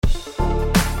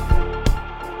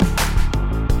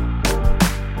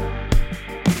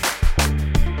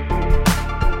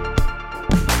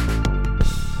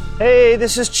Hey,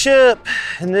 this is Chip,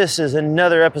 and this is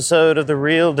another episode of The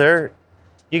Real Dirt.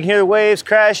 You can hear the waves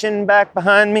crashing back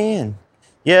behind me, and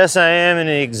yes, I am in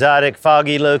an exotic,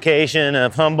 foggy location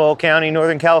of Humboldt County,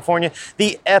 Northern California,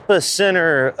 the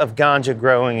epicenter of ganja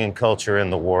growing and culture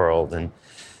in the world. And,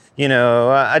 you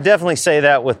know, I definitely say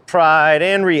that with pride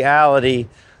and reality.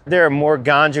 There are more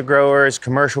ganja growers,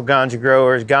 commercial ganja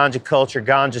growers, ganja culture,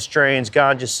 ganja strains,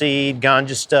 ganja seed,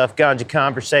 ganja stuff, ganja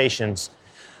conversations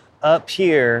up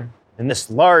here in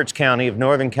this large county of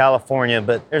Northern California,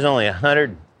 but there's only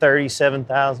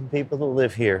 137,000 people that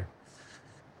live here.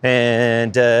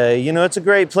 And, you know, it's a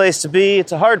great place to be.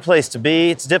 It's a hard place to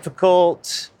be. It's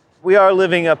difficult. We are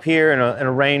living up here in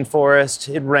a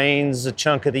rainforest. It rains a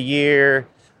chunk of the year.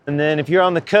 And then if you're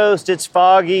on the coast, it's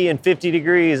foggy and 50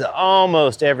 degrees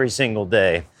almost every single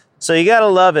day. So you gotta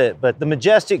love it, but the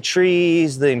majestic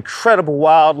trees, the incredible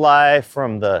wildlife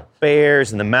from the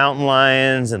bears and the mountain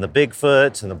lions and the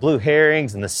Bigfoots and the blue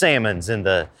herrings and the salmons and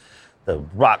the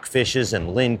rockfishes and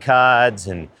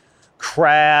lingcods and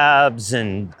crabs.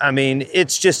 And I mean,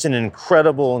 it's just an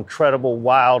incredible, incredible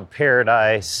wild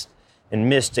paradise and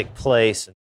mystic place.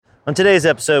 On today's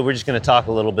episode, we're just gonna talk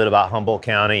a little bit about Humboldt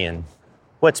County and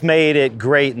what's made it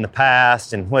great in the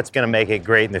past and what's going to make it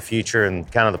great in the future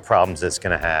and kind of the problems it's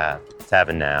going to have. It's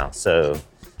having now. So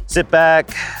sit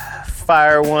back,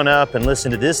 fire one up, and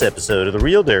listen to this episode of The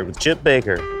Real Dirt with Chip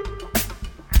Baker.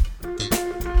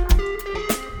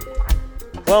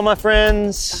 Well, my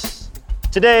friends,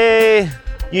 today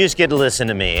you just get to listen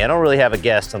to me. I don't really have a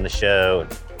guest on the show.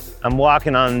 I'm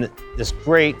walking on this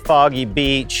great foggy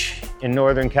beach in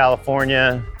Northern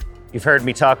California. You've heard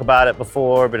me talk about it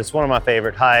before, but it's one of my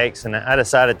favorite hikes, and I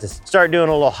decided to start doing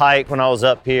a little hike when I was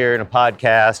up here in a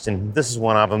podcast, and this is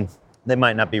one of them. They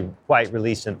might not be quite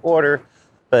released in order,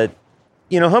 but,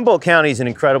 you know, Humboldt County is an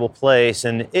incredible place,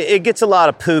 and it gets a lot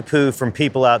of poo-poo from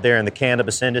people out there in the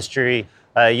cannabis industry.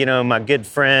 You know, my good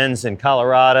friends in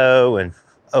Colorado and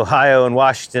Ohio and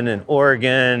Washington and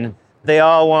Oregon, they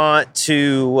all want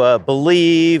to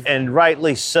believe, and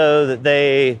rightly so, that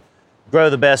they grow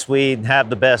the best weed and have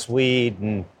the best weed,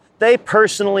 and they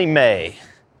personally may.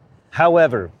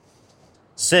 However,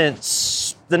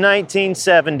 since the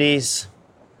 1970s,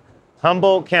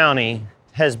 Humboldt County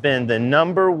has been the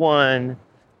number one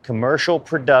commercial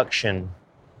production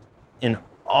in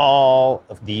all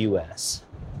of the U.S.,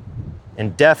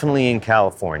 and definitely in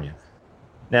California.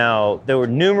 Now, there were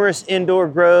numerous indoor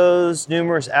grows,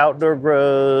 numerous outdoor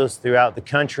grows throughout the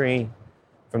country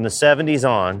from the 70s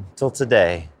on till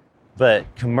today.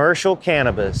 But commercial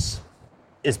cannabis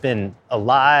has been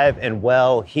alive and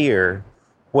well here,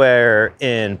 where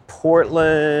in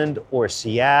Portland or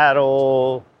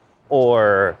Seattle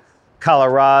or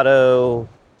Colorado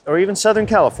or even Southern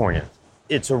California,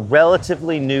 it's a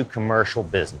relatively new commercial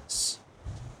business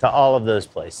to all of those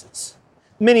places.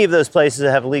 Many of those places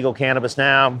have legal cannabis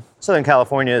now. Southern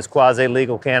California is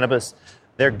quasi-legal cannabis.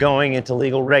 They're going into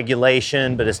legal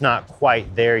regulation, but it's not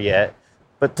quite there yet.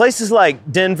 But places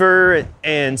like Denver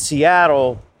and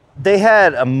Seattle, they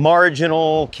had a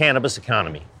marginal cannabis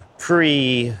economy.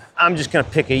 I'm just going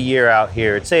to pick a year out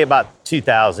here. I'd say about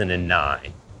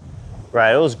 2009,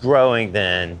 right? It was growing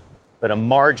then, but a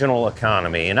marginal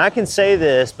economy. And I can say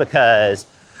this because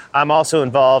I'm also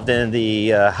involved in the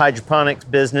hydroponics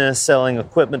business, selling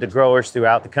equipment to growers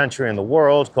throughout the country and the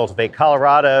world, Cultivate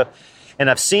Colorado. And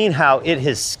I've seen how it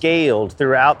has scaled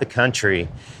throughout the country.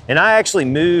 And I actually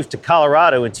moved to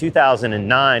Colorado in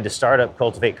 2009 to start up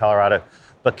Cultivate Colorado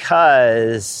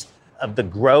because of the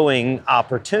growing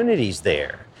opportunities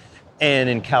there. And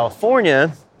in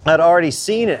California, I'd already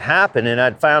seen it happen, and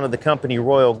I'd founded the company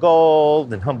Royal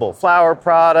Gold and Humboldt Flower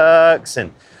Products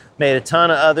and made a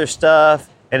ton of other stuff.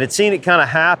 And had seen it kind of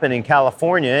happen in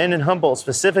California and in Humboldt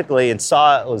specifically, and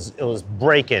saw it was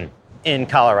breaking in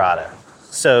Colorado.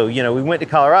 So, you know, we went to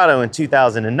Colorado in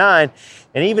 2009,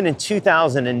 and even in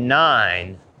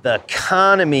 2009, the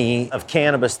economy of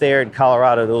cannabis there in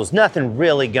Colorado, there was nothing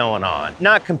really going on.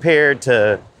 Not compared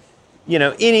to, you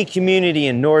know, any community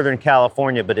in Northern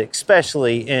California, but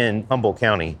especially in Humboldt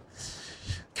County.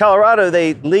 Colorado,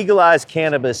 they legalized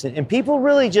cannabis, and people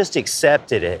really just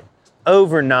accepted it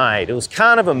overnight. It was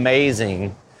kind of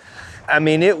amazing. I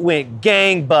mean, it went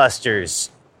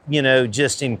gangbusters. You know,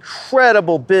 just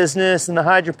incredible business in the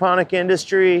hydroponic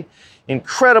industry,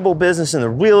 incredible business in the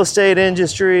real estate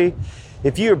industry.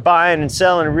 If you're buying and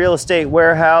selling real estate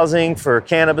warehousing for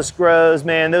cannabis grows,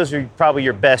 man, those are probably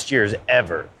your best years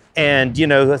ever. And, you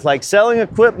know, it's like selling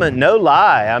equipment, no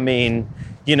lie. I mean,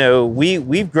 you know,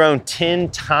 we've grown 10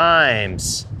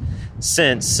 times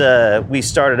since we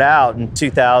started out in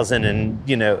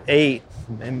 2008,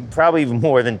 and probably even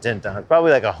more than 10 times,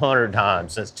 probably like 100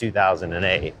 times since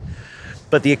 2008.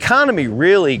 But the economy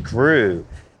really grew.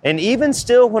 And even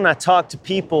still, when I talk to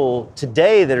people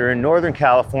today that are in Northern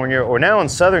California or now in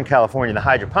Southern California, the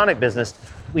hydroponic business,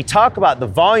 we talk about the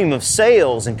volume of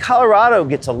sales, and Colorado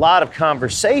gets a lot of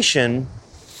conversation.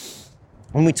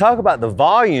 When we talk about the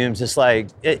volumes, it's like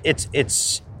it's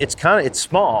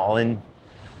small, and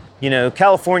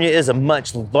California is a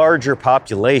much larger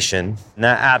population, and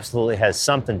that absolutely has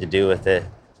something to do with it.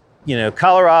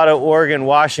 Colorado, Oregon,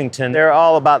 Washington, they're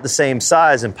all about the same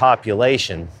size in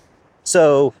population.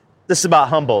 So this is about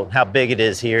Humboldt, how big it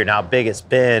is here and how big it's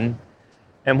been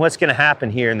and what's going to happen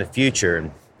here in the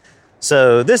future.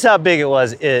 So this is how big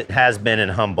it has been in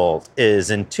Humboldt.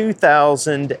 Is in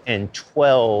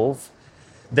 2012,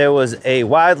 there was a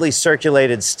widely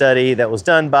circulated study that was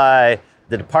done by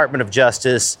the Department of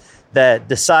Justice that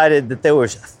decided that there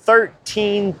was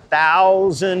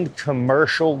 13,000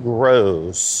 commercial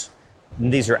grows,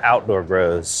 and these are outdoor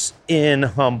grows, in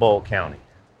Humboldt County.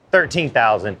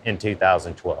 13,000 in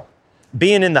 2012.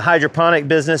 Being in the hydroponic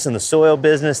business and the soil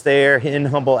business there in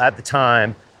Humboldt at the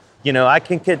time, I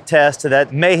can attest to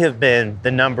that. May have been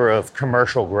the number of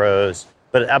commercial grows,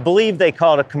 but I believe they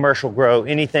called a commercial grow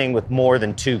anything with more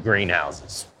than 2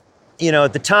 greenhouses.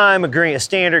 At the time, a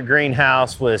standard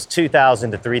greenhouse was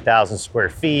 2,000 to 3,000 square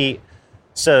feet.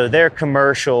 So their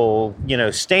commercial,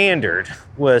 standard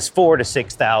was 4,000 to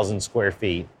 6,000 square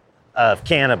feet of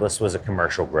cannabis was a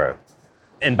commercial grow.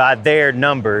 And by their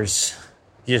numbers,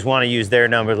 you just want to use their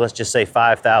numbers, let's just say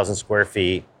 5,000 square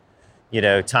feet,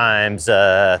 times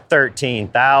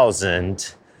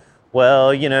 13,000.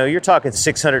 Well, you're talking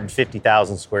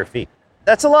 650,000 square feet.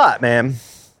 That's a lot, man.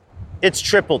 It's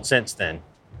tripled since then.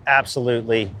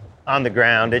 Absolutely. On the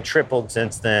ground, it tripled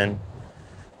since then.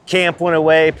 Camp went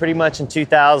away pretty much in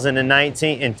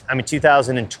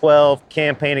 2012,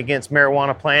 campaign against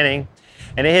marijuana planting.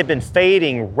 And it had been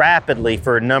fading rapidly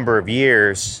for a number of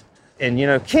years. And,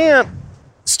 camp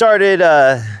started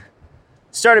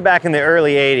back in the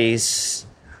early 80s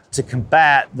to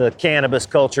combat the cannabis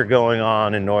culture going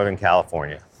on in Northern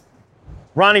California.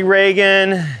 Ronnie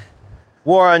Reagan,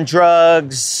 war on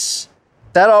drugs,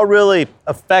 that all really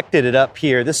affected it up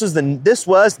here. This was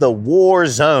the war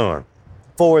zone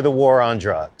for the war on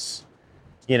drugs.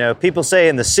 People say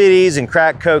in the cities and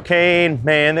crack cocaine,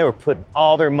 man, they were putting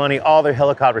all their money, all their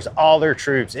helicopters, all their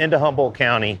troops into Humboldt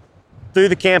County through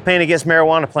the campaign against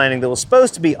marijuana planting that was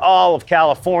supposed to be all of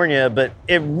California, but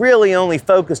it really only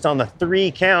focused on the 3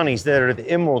 counties that are the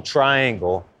Emerald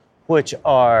Triangle, which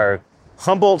are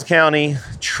Humboldt County,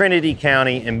 Trinity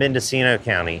County, and Mendocino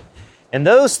County. And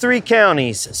those 3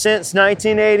 counties, since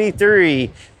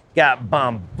 1983, got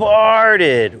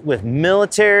bombarded with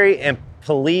military and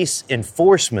police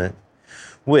enforcement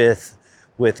with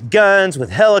guns, with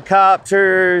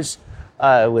helicopters,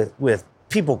 with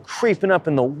people creeping up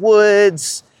in the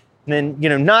woods, and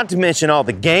then not to mention all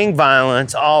the gang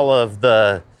violence, all of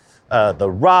the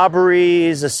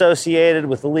robberies associated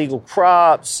with illegal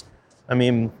crops. I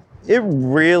mean, it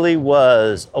really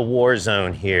was a war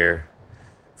zone here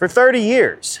for 30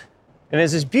 years. And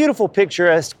it's this beautiful,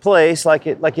 picturesque place like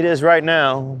it is right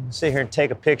now. I'll sit here and take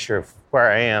a picture of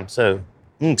where I am so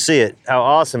you can see it, how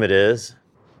awesome it is.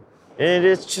 And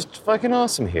it's just fucking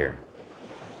awesome here.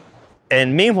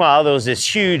 And meanwhile, there was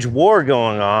this huge war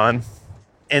going on,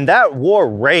 and that war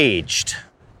raged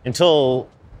until,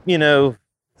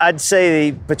 I'd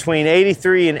say between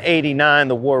 83 and 89,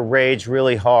 the war raged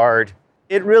really hard.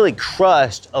 It really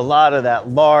crushed a lot of that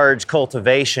large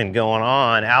cultivation going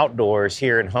on outdoors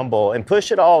here in Humboldt and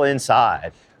pushed it all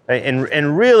inside.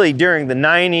 And really during the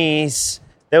 90s,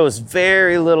 there was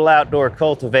very little outdoor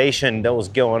cultivation that was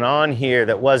going on here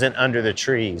that wasn't under the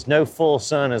trees. No full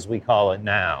sun as we call it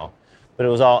now. But it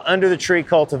was all under the tree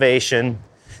cultivation.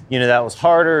 That was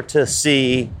harder to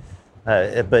see.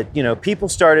 But people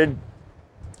started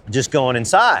just going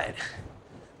inside,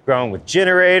 growing with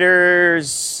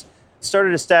generators, started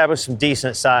to establish some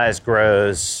decent sized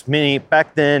grows.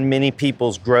 Back then, many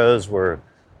people's grows were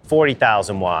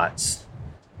 40,000 watts.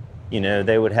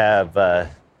 They would have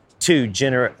a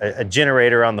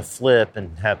generator on the flip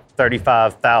and have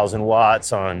 35,000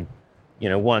 watts on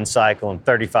one cycle and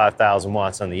 35,000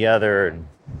 watts on the other, and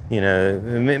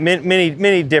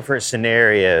many different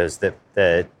scenarios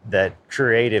that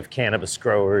creative cannabis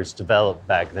growers developed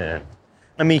back then.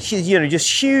 I mean,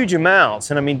 just huge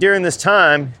amounts. And I mean, during this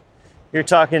time, you're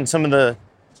talking some of the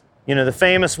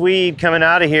famous weed coming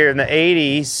out of here in the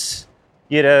 80s.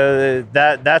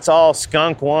 That's all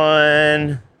Skunk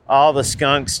One, all the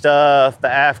skunk stuff,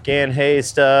 the Afghan haze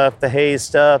stuff, the haze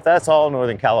stuff. That's all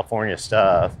Northern California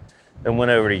stuff. and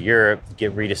went over to Europe to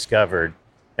get rediscovered.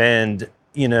 And,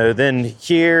 then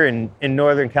here in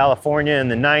Northern California in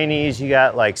the 90s, you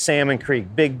got like Salmon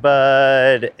Creek Big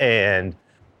Bud and,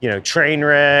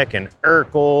 Trainwreck and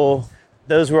Urkel.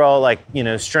 Those were all like,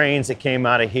 strains that came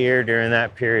out of here during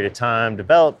that period of time,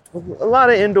 developed a lot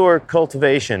of indoor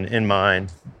cultivation in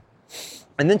mind.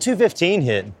 And then 215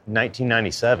 hit in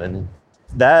 1997.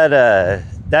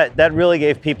 That really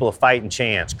gave people a fighting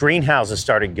chance. Greenhouses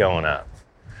started going up.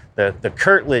 The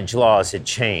curtilage laws had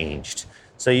changed.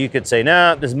 So you could say,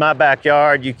 no, this is my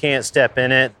backyard, you can't step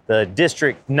in it. The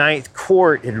District 9th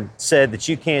Court had said that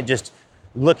you can't just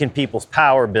look in people's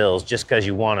power bills just because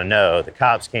you want to know. The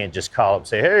cops can't just call up and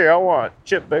say, hey, I want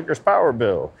Chip Baker's power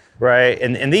bill, right?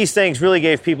 And these things really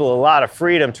gave people a lot of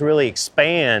freedom to really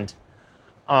expand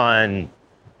on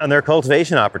their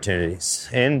cultivation opportunities,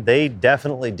 and they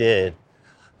definitely did.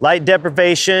 Light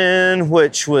deprivation,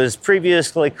 which was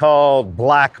previously called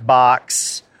black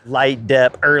box, light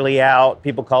dep, early out,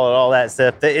 people call it all that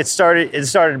stuff. It started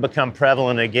to become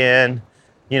prevalent again.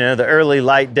 The early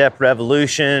light dep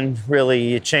revolution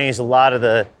really changed a lot of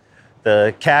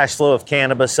the cash flow of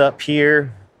cannabis up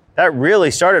here. That really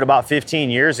started about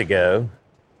 15 years ago.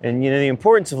 And the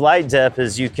importance of light dep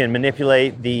is you can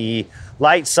manipulate the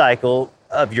light cycle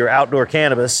of your outdoor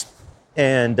cannabis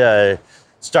and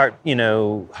start,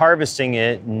 harvesting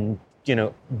it in,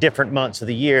 different months of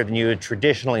the year than you would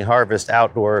traditionally harvest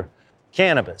outdoor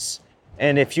cannabis.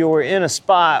 And if you were in a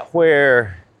spot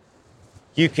where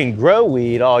you can grow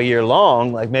weed all year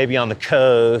long, like maybe on the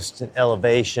coast and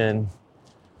elevation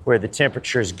where the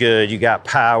temperature is good, you got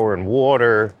power and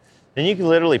water, then you can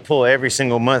literally pull every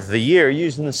single month of the year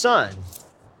using the sun.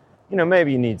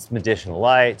 Maybe you need some additional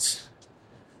lights,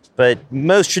 but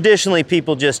most traditionally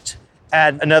people just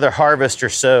add another harvest or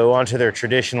so onto their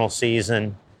traditional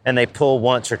season, and they pull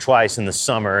once or twice in the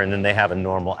summer, and then they have a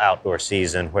normal outdoor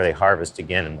season where they harvest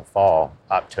again in the fall,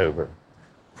 October,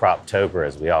 Croptober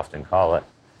as we often call it.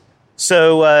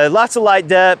 So lots of light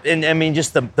dep, and I mean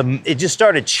just it just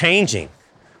started changing,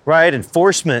 right?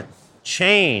 Enforcement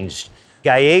changed.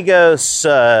 Gallegos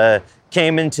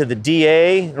came into the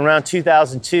DA around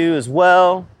 2002 as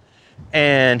well,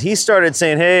 and he started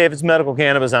saying, hey, if it's medical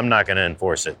cannabis, I'm not going to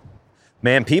enforce it.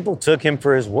 Man, people took him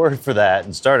for his word for that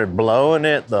and started blowing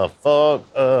it the fuck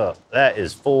up. That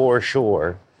is for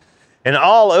sure. And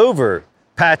all over,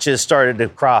 patches started to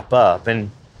crop up. And,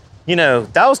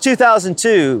 that was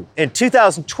 2002. And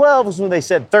 2012 was when they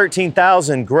said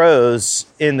 13,000 grows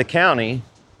in the county.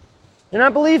 And I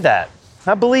believe that.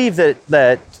 I believe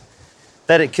that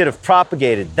it could have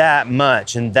propagated that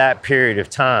much in that period of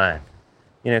time.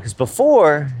 Because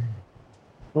before,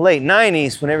 the late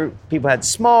 90s, whenever people had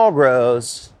small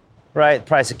grows, right, the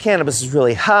price of cannabis is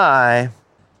really high,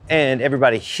 and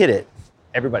everybody hit it.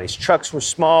 Everybody's trucks were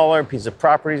smaller, pieces of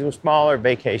properties were smaller,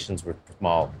 vacations were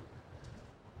smaller.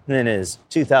 And then as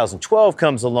 2012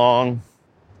 comes along,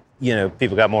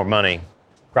 people got more money.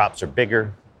 Crops are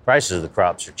bigger. Prices of the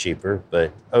crops are cheaper,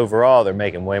 but overall, they're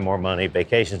making way more money.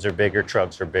 Vacations are bigger,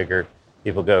 trucks are bigger.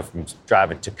 People go from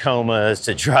driving Tacomas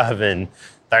to driving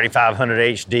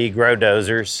 3500 HD grow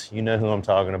dozers. You know who I'm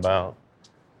talking about.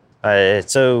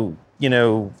 So,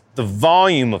 the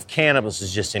volume of cannabis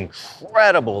is just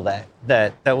incredible that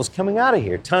was coming out of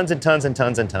here. Tons and tons and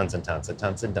tons and tons and tons and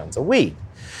tons and tons of weed.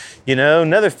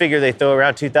 Another figure they throw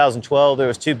around 2012, there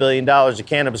was $2 billion of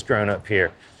cannabis grown up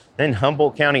here. Then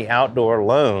Humboldt County outdoor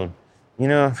alone,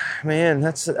 man,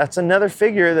 that's another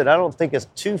figure that I don't think is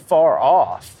too far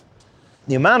off.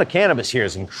 The amount of cannabis here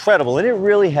is incredible, and it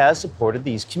really has supported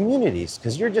these communities,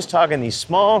 because you're just talking these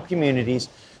small communities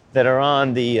that are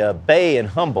on the bay in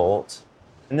Humboldt,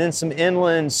 and then some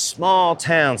inland small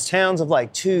towns of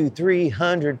like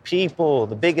 200-300 people.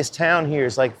 The biggest town here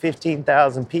is like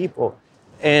 15,000 people.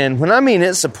 And when I mean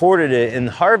it supported it in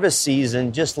the harvest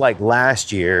season, just like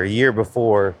last year, a year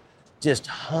before, just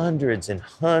hundreds and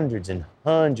hundreds and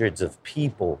hundreds of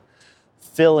people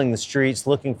filling the streets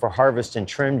looking for harvest and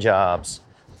trim jobs.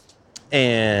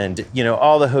 And,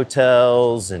 all the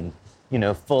hotels and,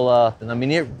 full up. And I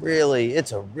mean,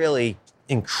 it's a really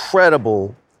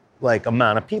incredible,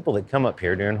 amount of people that come up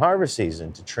here during harvest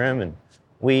season to trim and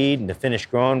weed and to finish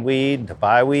growing weed and to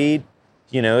buy weed.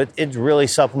 It's really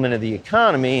supplemented the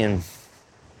economy, and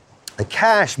the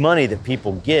cash money that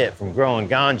people get from growing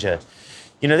ganja,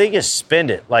 they just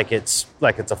spend it like it's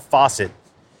a faucet,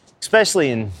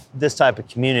 especially in this type of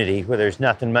community where there's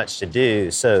nothing much to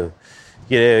do. So,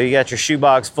 you got your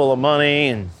shoebox full of money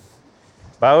and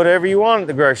buy whatever you want at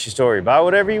the grocery store, you buy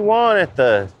whatever you want at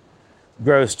the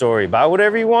grow store, you buy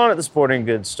whatever you want at the sporting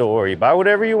goods store, you buy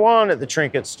whatever you want at the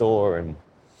trinket store. And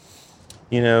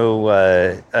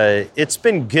It's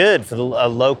been good for the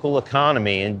local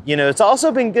economy. And, it's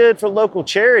also been good for local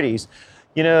charities.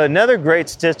 Another great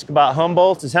statistic about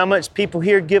Humboldt is how much people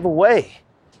here give away.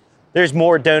 There's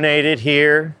more donated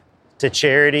here to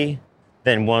charity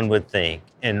than one would think,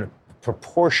 and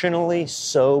proportionally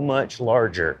so much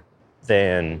larger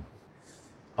than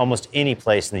almost any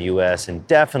place in the U.S. and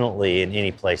definitely in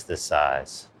any place this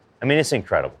size. I mean, it's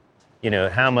incredible.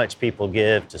 How much people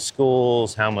give to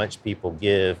schools, how much people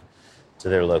give to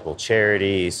their local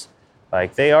charities.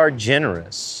 Like, they are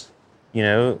generous,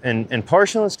 and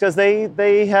partially it's because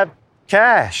they have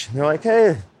cash. They're like,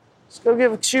 hey, let's go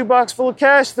give a shoebox full of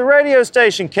cash to the radio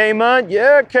station, K-Mud.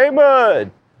 Yeah,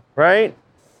 K-Mud, right?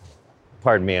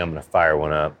 Pardon me, I'm going to fire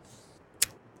one up.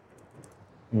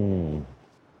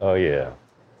 Oh, yeah.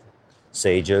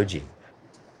 Sage OG.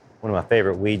 One of my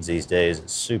favorite weeds these days.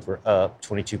 It's super up,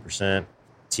 22%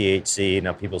 THC.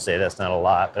 Now, people say that's not a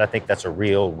lot, but I think that's a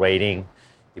real rating.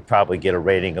 You probably get a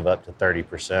rating of up to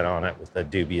 30% on it with a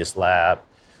dubious lab.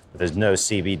 But there's no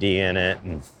CBD in it.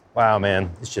 And wow, man,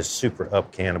 it's just super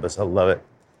up cannabis. I love it.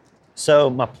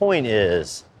 So my point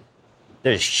is,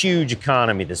 there's a huge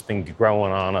economy that's been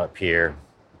growing on up here.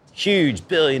 Huge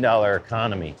billion-dollar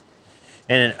economy.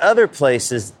 And in other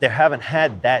places, they haven't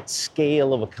had that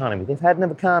scale of economy. They've had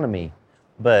an economy,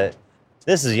 but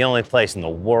this is the only place in the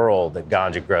world that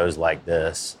ganja grows like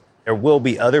this. There will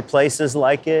be other places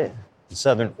like it. In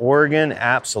Southern Oregon,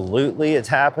 absolutely, it's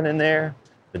happening there.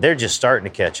 But they're just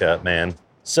starting to catch up, man.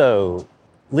 So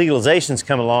legalization's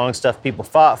come along, stuff people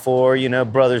fought for,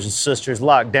 brothers and sisters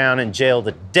locked down in jail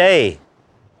today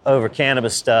over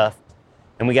cannabis stuff.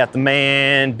 And we got the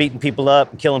man beating people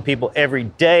up and killing people every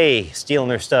day, stealing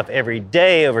their stuff every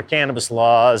day over cannabis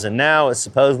laws. And now it's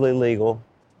supposedly legal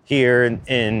here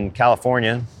in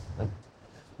California.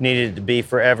 Needed it to be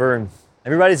forever. And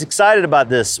everybody's excited about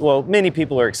this. Well, many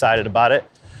people are excited about it.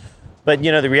 But,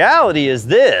 the reality is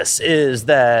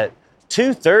that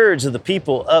 2/3 of the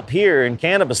people up here in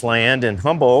cannabis land in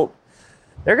Humboldt,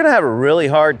 they're going to have a really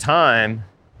hard time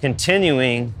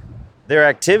continuing their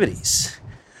activities.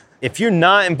 If you're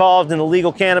not involved in the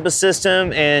legal cannabis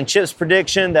system, and Chip's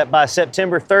prediction that by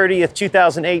September 30th,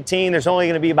 2018, there's only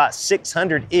going to be about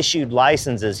 600 issued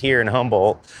licenses here in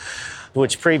Humboldt,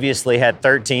 which previously had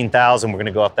 13,000. We're going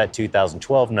to go off that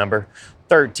 2012 number.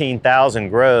 13,000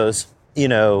 grows,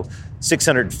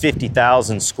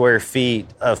 650,000 square feet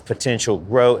of potential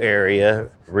grow area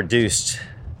reduced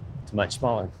to much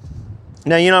smaller.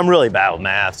 Now, I'm really bad with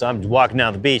math, so I'm walking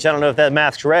down the beach. I don't know if that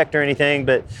math's correct or anything,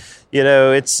 but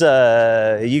it's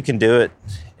you can do it.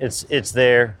 It's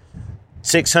there.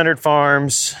 600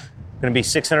 farms, going to be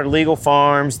 600 legal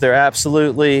farms. They're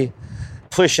absolutely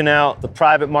pushing out the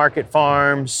private market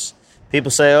farms.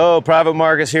 People say, oh, private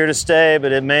market's here to stay,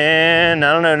 but man,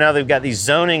 I don't know. Now they've got these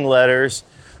zoning letters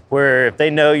where if they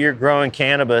know you're growing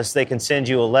cannabis, they can send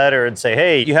you a letter and say,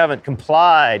 hey, you haven't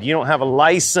complied. You don't have a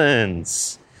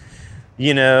license.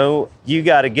 You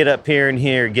got to get up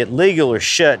here, get legal or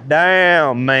shut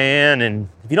down, man. And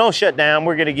if you don't shut down,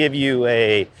 we're going to give you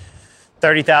a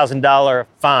 $30,000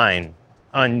 fine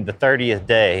on the 30th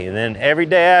day. And then every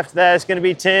day after that, it's going to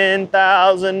be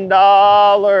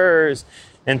 $10,000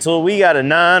 until we got a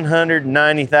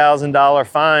 $990,000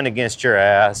 fine against your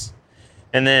ass.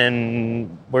 And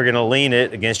then we're going to lien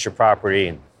it against your property.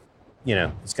 And,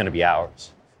 it's going to be ours.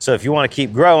 So if you want to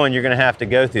keep growing, you're going to have to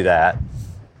go through that.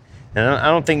 And I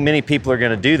don't think many people are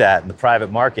going to do that in the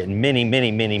private market. And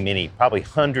many, probably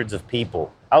hundreds of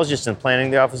people. I was just in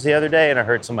planning the office the other day, and I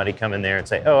heard somebody come in there and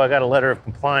say, oh, I got a letter of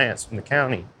compliance from the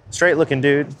county. Straight looking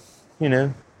dude,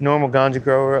 normal ganja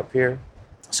grower up here.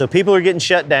 So people are getting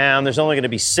shut down. There's only going to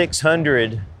be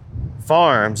 600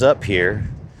 farms up here.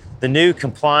 The new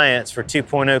compliance for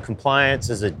 2.0 compliance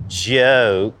is a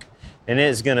joke, and it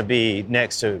is going to be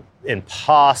next to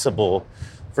impossible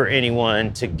for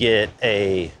anyone to get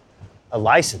a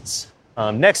license.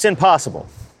 Next to impossible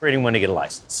for anyone to get a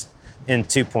license in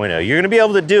 2.0. You're going to be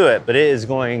able to do it, but it is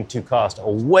going to cost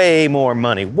way more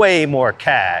money, way more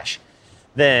cash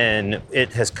than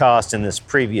it has cost in this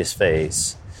previous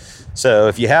phase. So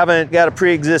if you haven't got a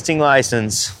pre-existing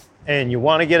license and you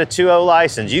want to get a 2.0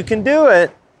 license, you can do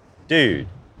it. Dude,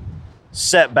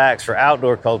 setbacks for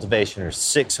outdoor cultivation are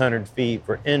 600 feet.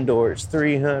 For indoors,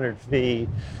 300 feet.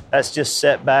 That's just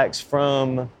setbacks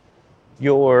from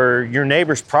your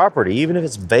neighbor's property, even if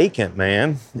it's vacant,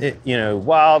 man.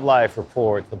 Wildlife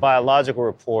reports, the biological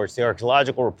reports, the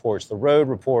archaeological reports, the road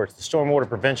reports, the stormwater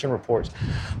prevention reports.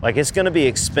 Like, it's going to be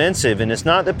expensive, and it's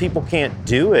not that people can't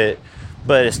do it,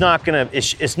 but it's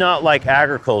not like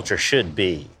agriculture should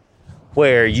be,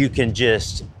 where you can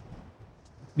just,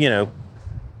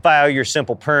 file your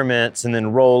simple permits and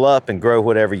then roll up and grow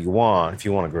whatever you want. If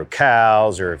you want to grow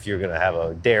cows, or if you're going to have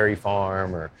a dairy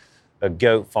farm or a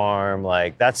goat farm,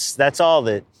 like that's all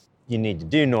that you need to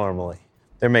do normally.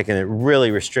 They're making it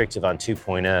really restrictive on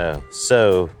 2.0.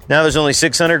 So now there's only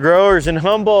 600 growers in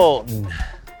Humboldt. And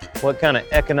what kind of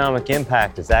economic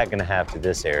impact is that going to have to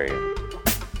this area?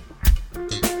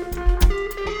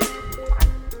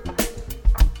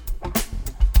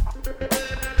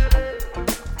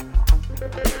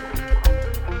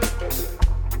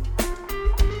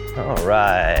 All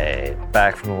right,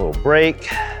 back from a little break.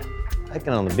 Hiking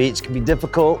on the beach can be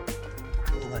difficult.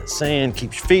 All that sand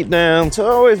keeps your feet down, so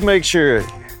always make sure you're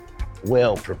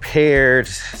well prepared.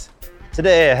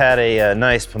 Today I had a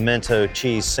nice pimento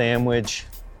cheese sandwich.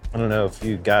 I don't know if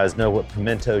you guys know what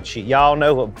pimento cheese, y'all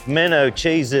know what pimento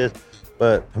cheese is,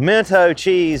 but pimento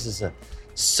cheese is a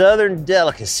southern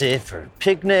delicacy for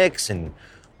picnics and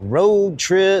road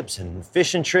trips and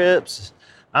fishing trips.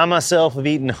 I myself have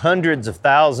eaten hundreds of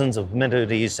thousands of pimento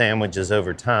cheese sandwiches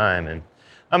over time, and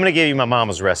I'm gonna give you my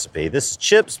mama's recipe. This is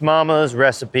Chip's mama's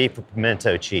recipe for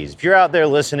pimento cheese. If you're out there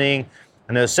listening,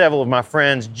 I know several of my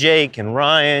friends, Jake and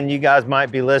Ryan, you guys might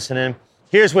be listening.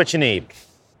 Here's what you need.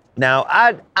 Now,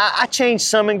 I changed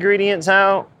some ingredients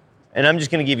out, and I'm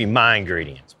just gonna give you my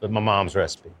ingredients, but my mom's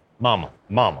recipe.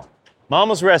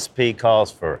 Mama's recipe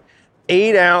calls for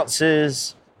 8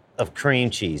 ounces of cream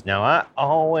cheese. Now, I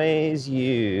always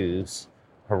use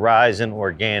Horizon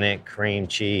organic cream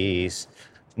cheese,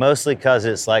 mostly because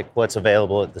it's like what's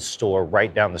available at the store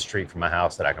right down the street from my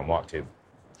house that I can walk to.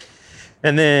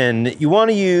 And then you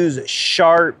want to use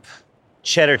sharp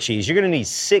cheddar cheese. You're going to need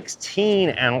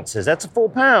 16 ounces. That's a full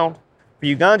pound for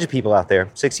you ganja people out there,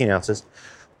 16 ounces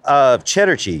of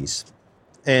cheddar cheese.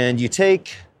 And you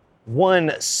take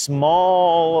one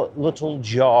small little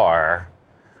jar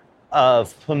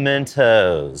of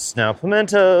pimentos. Now,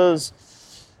 pimentos,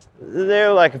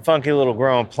 they're like a funky little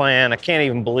growing plant. I can't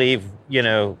even believe,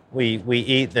 we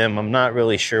eat them. I'm not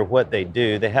really sure what they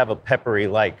do. They have a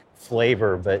peppery-like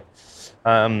flavor, but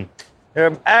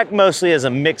they act mostly as a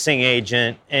mixing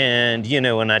agent and, an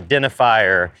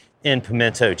identifier in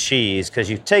pimento cheese, because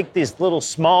you take these little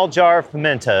small jar of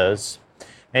pimentos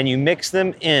and you mix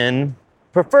them in,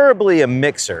 preferably a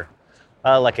mixer,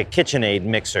 like a KitchenAid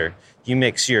mixer. You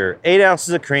mix your 8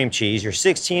 ounces of cream cheese, your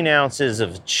 16 ounces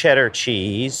of cheddar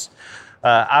cheese.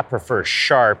 I prefer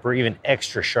sharp or even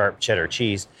extra sharp cheddar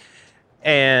cheese.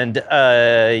 And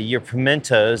your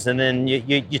pimentos, and then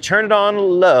you turn it on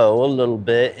low a little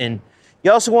bit. And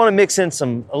you also want to mix in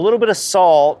a little bit of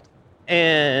salt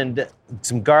and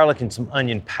some garlic and some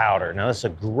onion powder. Now, this is a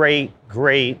great,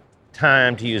 great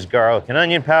time to use garlic and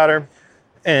onion powder.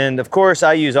 And of course,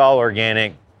 I use all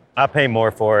organic. I pay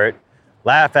more for it.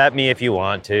 Laugh at me if you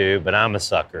want to, but I'm a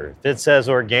sucker. If it says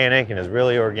organic and is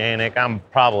really organic, I'm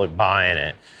probably buying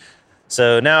it.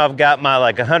 So now I've got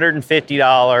my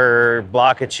 $150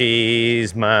 block of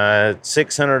cheese, my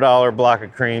 $600 block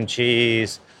of cream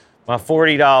cheese, my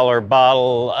 $40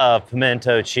 bottle of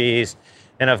pimento cheese,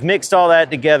 and I've mixed all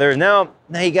that together. Now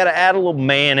you got to add a little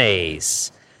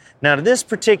mayonnaise. Now, to this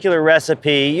particular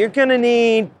recipe, you're going to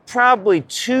need probably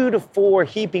 2 to 4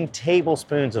 heaping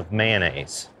tablespoons of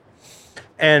mayonnaise.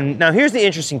 And now here's the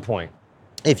interesting point.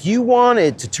 If you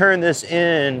wanted to turn this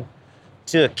in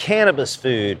to a cannabis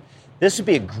food, this would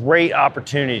be a great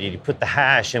opportunity to put the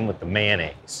hash in with the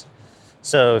mayonnaise.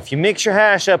 So if you mix your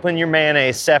hash up in your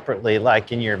mayonnaise separately,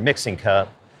 like in your mixing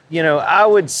cup, I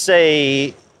would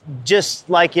say just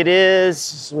like it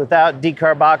is, without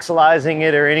decarboxylizing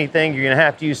it or anything, you're going to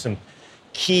have to use some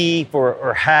keef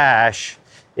or hash.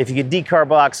 If you could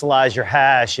decarboxylize your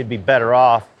hash, you'd be better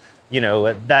off.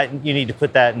 That you need to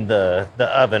put that in the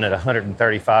oven at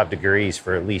 135 degrees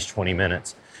for at least 20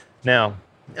 minutes. Now,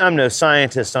 I'm no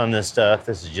scientist on this stuff.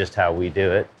 This is just how we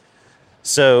do it.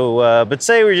 So, but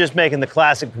say we're just making the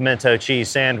classic pimento cheese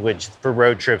sandwich for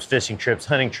road trips, fishing trips,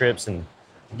 hunting trips, and,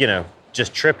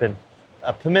 just tripping.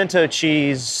 A pimento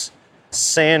cheese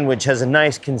sandwich has a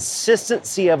nice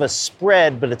consistency of a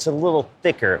spread, but it's a little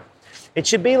thicker. It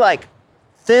should be like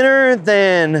thinner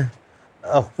than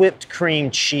a whipped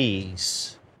cream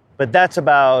cheese, but that's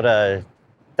about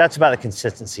the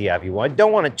consistency of you want.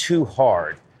 Don't want it too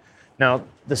hard. Now,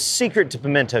 the secret to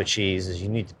pimento cheese is you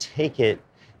need to take it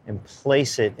and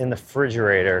place it in the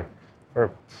refrigerator for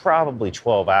probably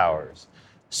 12 hours.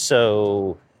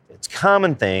 So it's a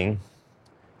common thing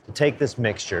to take this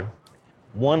mixture,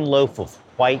 1 loaf of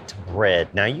white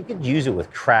bread. Now, you could use it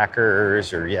with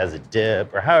crackers or as a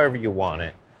dip or however you want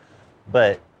it,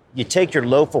 but you take your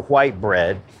loaf of white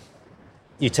bread,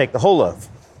 you take the whole loaf,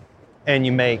 and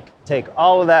you take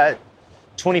all of that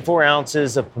 24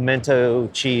 ounces of pimento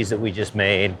cheese that we just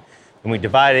made, and we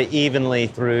divide it evenly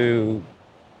through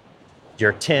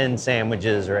your 10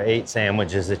 sandwiches or 8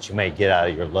 sandwiches that you may get out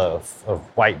of your loaf of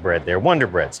white bread there, Wonder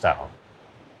Bread style,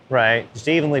 right? Just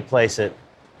evenly place it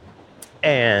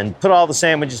and put all the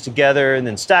sandwiches together and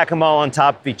then stack them all on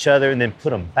top of each other and then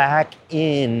put them back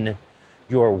in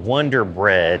your Wonder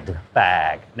Bread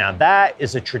bag. Now that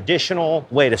is a traditional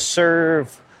way to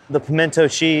serve the pimento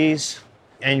cheese.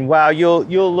 And wow,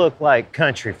 you'll look like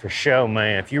country for show,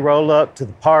 man. If you roll up to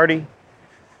the party,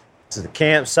 to the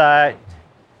campsite,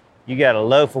 you got a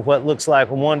loaf of what looks like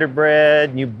a Wonder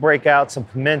Bread, and you break out some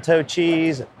pimento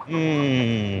cheese.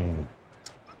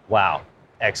 Wow,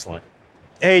 excellent.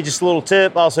 Hey, just a little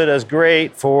tip, also does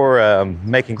great for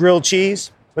making grilled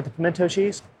cheese with the pimento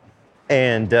cheese.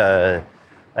 And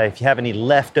if you have any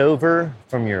leftover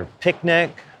from your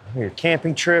picnic, or your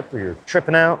camping trip, or you're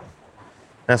tripping out,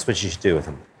 that's what you should do with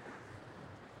them.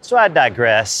 So I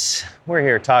digress. We're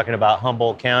here talking about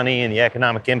Humboldt County and the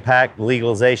economic impact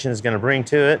legalization is going to bring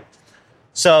to it.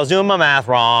 So I was doing my math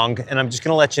wrong, and I'm just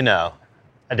going to let you know.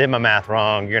 I did my math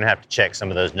wrong. You're going to have to check some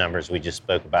of those numbers we just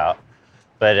spoke about.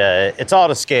 But it's all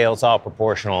to scale. It's all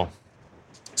proportional.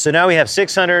 So now we have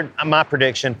 600, my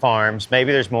prediction, farms.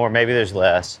 Maybe there's more, maybe there's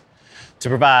less, to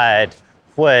provide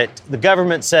what the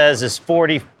government says is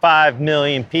 45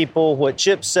 million people. What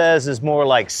Chip says is more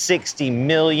like 60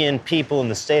 million people in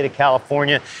the state of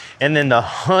California. And then the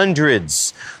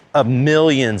hundreds of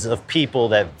millions of people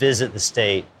that visit the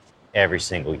state every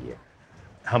single year.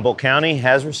 Humboldt County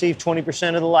has received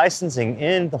 20% of the licensing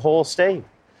in the whole state.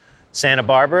 Santa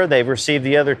Barbara, they've received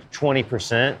the other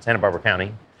 20%, Santa Barbara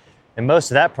County. And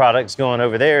most of that product's going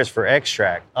over there is for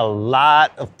extract. A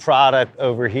lot of product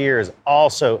over here is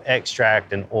also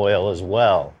extract and oil as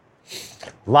well.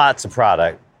 Lots of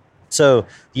product. So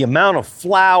the amount of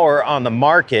flower on the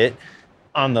market,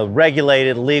 on the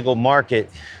regulated legal market,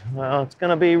 well, it's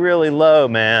gonna be really low,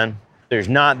 man. There's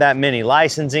not that many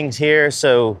licensings here.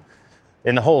 So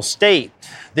in the whole state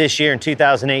this year in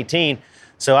 2018,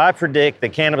 so I predict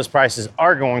that cannabis prices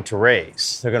are going to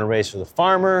raise. They're gonna raise for the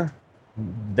farmer,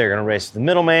 they're going to raise for the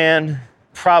middleman,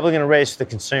 probably going to raise for the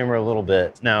consumer a little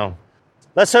bit. Now,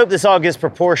 let's hope this all gets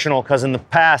proportional, because in the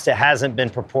past it hasn't been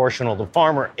proportional. The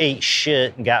farmer ate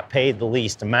shit and got paid the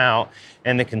least amount,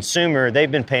 and the consumer,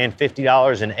 they've been paying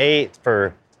 $50 an eighth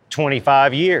for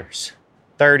 25 years,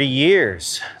 30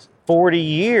 years, 40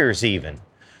 years even.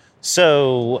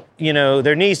 So,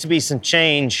 there needs to be some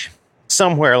change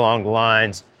somewhere along the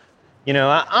lines.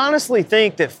 I honestly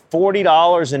think that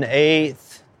 $40 an eighth,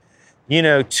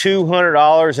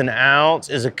 $200 an ounce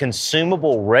is a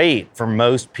consumable rate for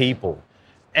most people.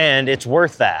 And it's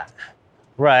worth that,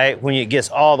 right? When it gets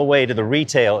all the way to the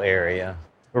retail area,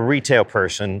 a retail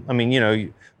person. I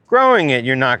mean, growing it,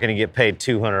 you're not going to get paid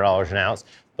 $200 an ounce.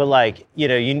 But you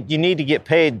need to get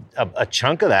paid a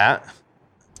chunk of that.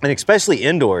 And especially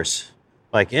indoors.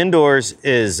 Indoor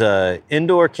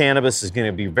cannabis is going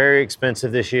to be very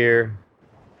expensive this year.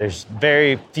 There's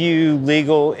very few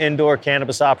legal indoor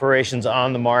cannabis operations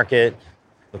on the market.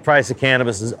 The price of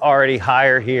cannabis is already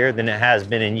higher here than it has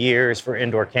been in years for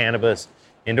indoor cannabis.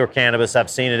 Indoor cannabis,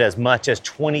 I've seen it as much as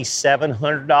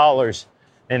 $2,700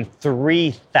 and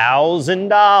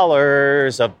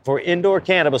 $3,000 for indoor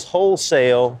cannabis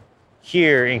wholesale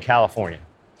here in California.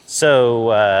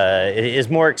 So it is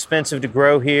more expensive to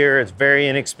grow here. It's very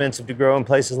inexpensive to grow in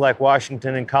places like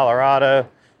Washington and Colorado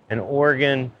and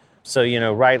Oregon. So,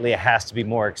 rightly, it has to be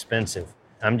more expensive.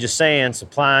 I'm just saying,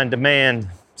 supply and demand.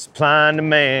 There's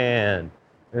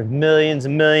millions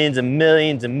and millions and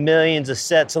millions and millions of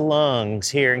sets of lungs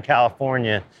here in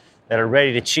California that are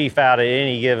ready to chief out at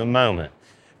any given moment.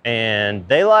 And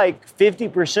they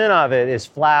 50% of it is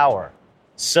flower.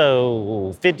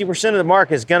 So 50% of the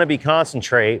market is going to be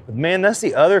concentrate. But man, that's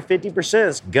the other 50%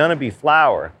 that's going to be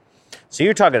flower. So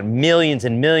you're talking millions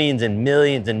and millions and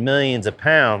millions and millions of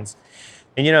pounds.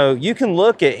 And you can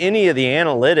look at any of the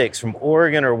analytics from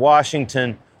Oregon or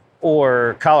Washington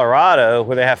or Colorado,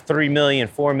 where they have 3 million,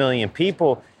 4 million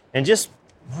people, and just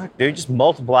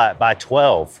multiply it by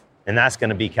 12. And that's going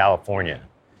to be California.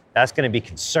 That's going to be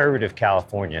conservative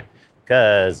California.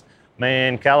 Because,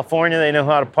 man, California, they know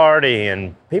how to party,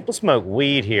 and people smoke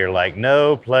weed here like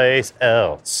no place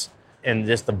else. And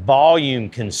just the volume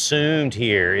consumed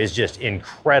here is just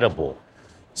incredible.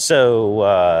 So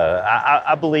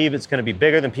I believe it's going to be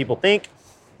bigger than people think,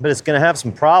 but it's going to have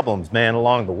some problems, man,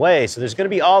 along the way. So there's going to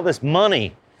be all this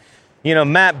money.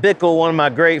 Matt Bickle, one of my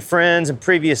great friends and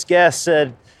previous guests,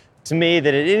 said to me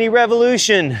that at any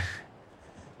revolution,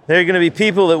 there are going to be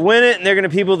people that win it, and there are going to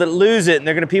be people that lose it, and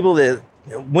there are going to be people that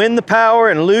win the power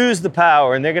and lose the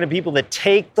power. And they're going to be people that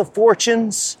take the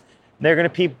fortunes. They're going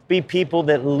to be people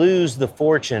that lose the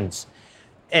fortunes.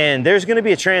 And there's going to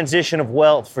be a transition of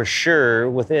wealth for sure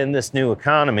within this new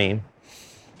economy.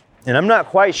 And I'm not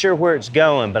quite sure where it's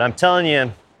going, but I'm telling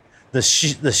you, the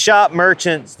shop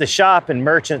and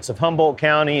merchants of Humboldt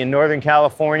County in Northern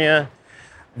California,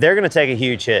 they're going to take a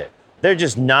huge hit. They're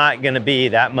just not going to be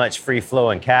that much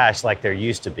free-flowing cash like there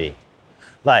used to be.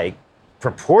 Like,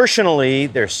 proportionally,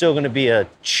 there's still going to be a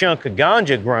chunk of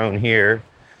ganja grown here,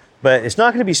 but it's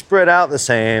not going to be spread out the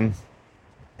same.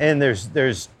 And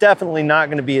there's definitely not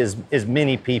going to be as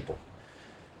many people,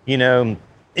 you know.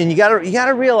 And you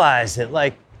gotta realize that,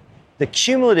 like, the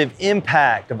cumulative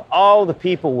impact of all the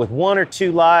people with 1 or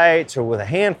 2 lights, or with a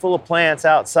handful of plants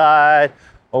outside,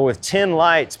 or with 10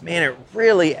 lights, man, it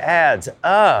really adds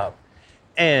up.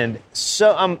 And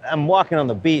so I'm walking on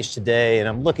the beach today, and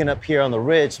I'm looking up here on the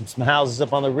ridge, some houses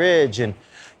up on the ridge, and,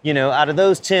 you know, out of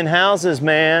those 10 houses,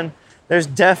 man, there's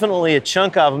definitely a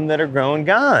chunk of them that are growing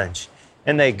ganj.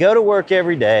 And they go to work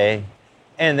every day,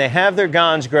 and they have their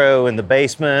ganj grow in the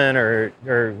basement, or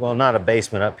well, not a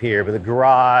basement up here, but the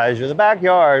garage or the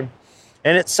backyard.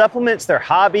 And it supplements their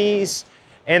hobbies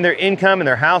and their income and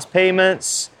their house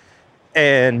payments.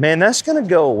 And man, that's going to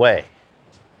go away,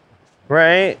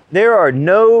 right? There are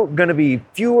going to be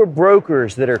fewer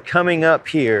brokers that are coming up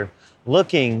here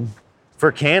looking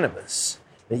for cannabis.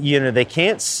 You know, they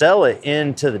can't sell it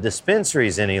into the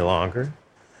dispensaries any longer.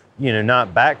 You know,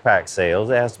 not backpack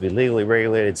sales. It has to be legally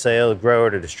regulated sales,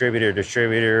 grower to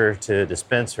distributor to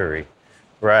dispensary,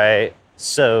 right?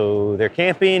 So there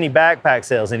can't be any backpack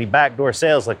sales, any backdoor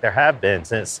sales like there have been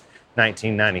since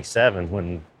 1997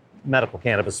 when medical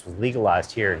cannabis was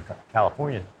legalized here in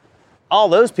California. All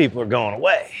those people are going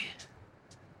away,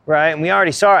 right? And we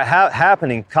already saw it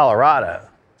happen in Colorado.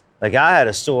 Like, I had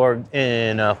a store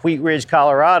in Wheat Ridge,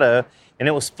 Colorado, and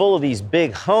it was full of these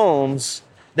big homes.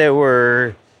 There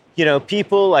were, you know,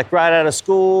 people like right out of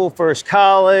school, first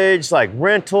college, like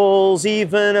rentals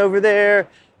even over there.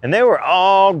 And they were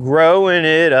all growing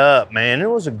it up, man. It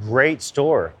was a great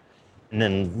store. And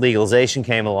then legalization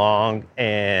came along,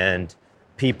 and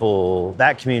people,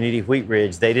 that community, Wheat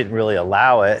Ridge, they didn't really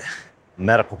allow it,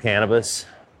 medical cannabis.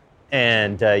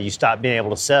 And you stopped being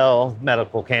able to sell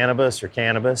medical cannabis or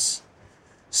cannabis.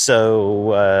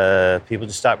 So people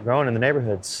just stopped growing in the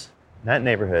neighborhoods, that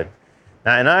neighborhood.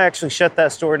 And I actually shut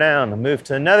that store down and moved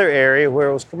to another area where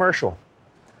it was commercial,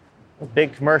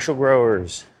 big commercial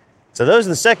growers. So those are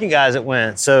the second guys that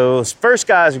went. So first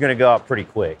guys are going to go out pretty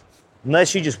quick.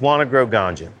 Unless you just want to grow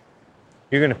ganja,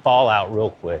 you're going to fall out real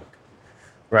quick,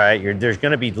 right? There's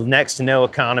going to be next to no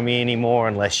economy anymore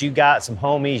unless you got some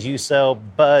homies you sell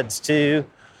buds to,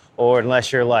 or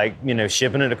unless you're like, you know,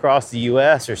 shipping it across the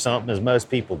U.S. or something, as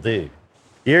most people do.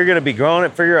 You're going to be growing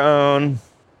it for your own,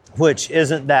 which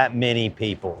isn't that many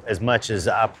people as much as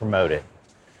I promote it,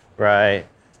 right?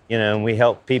 You know, we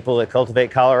help people that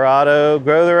cultivate Colorado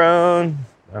grow their own.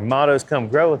 Our motto is come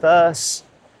grow with us,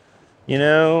 you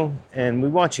know, and we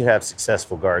want you to have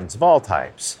successful gardens of all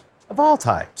types,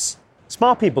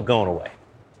 Small people going away.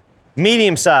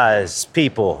 Medium-sized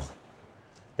people,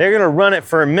 they're going to run it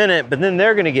for a minute, but then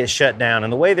they're going to get shut down.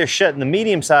 And the way they're shutting the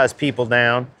medium-sized people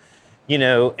down, you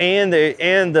know, and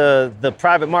the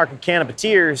private market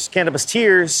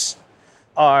cannabis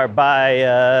are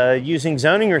by using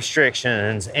zoning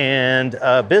restrictions and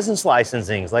business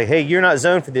licensings. Like, hey, you're not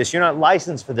zoned for this. You're not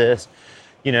licensed for this.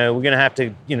 You know, we're going to have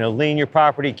to, you know, lien your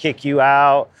property, kick you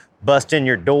out, bust in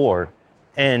your door.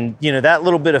 And, you know, that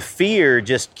little bit of fear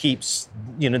just keeps,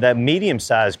 you know, that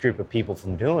medium-sized group of people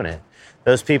from doing it.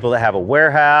 Those people that have a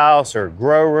warehouse or a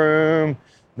grow room in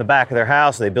the back of their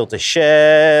house, they built a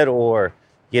shed, or,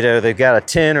 you know, they've got a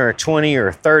 10 or a 20 or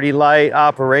a 30 light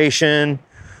operation.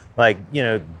 Like, you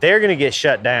know, they're going to get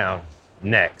shut down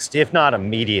next, if not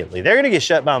immediately. They're going to get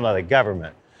shut down by the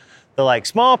government. The, like,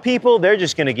 small people, they're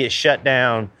just going to get shut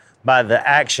down by the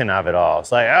action of it all.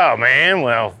 It's like, oh, man,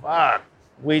 well, fuck,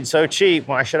 weed's so cheap.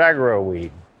 Why should I grow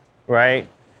weed, right?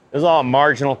 It's all a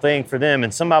marginal thing for them,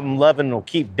 and some of them love it and will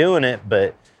keep doing it,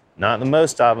 but not the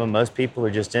most of them. Most people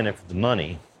are just in it for the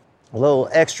money. A little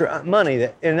extra money,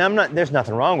 there's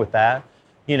nothing wrong with that.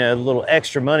 You know, a little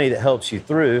extra money that helps you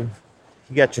through.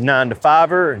 You got your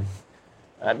 9-to-5er, and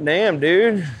God damn,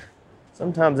 dude,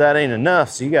 sometimes that ain't enough,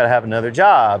 so you got to have another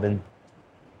job. And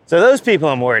so those people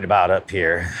I'm worried about up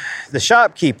here. The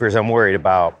shopkeepers I'm worried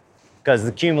about, because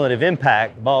the cumulative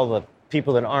impact of all the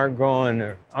people that aren't growing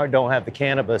or don't have the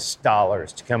cannabis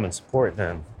dollars to come and support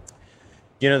them.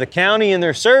 You know, the county and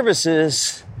their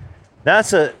services,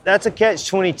 that's a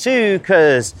catch-22,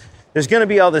 because there's going to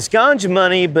be all this ganja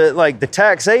money, but like the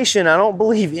taxation, I don't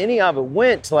believe any of it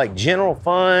went to like general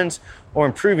funds or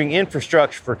improving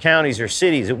infrastructure for counties or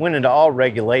cities. It went into all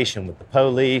regulation with the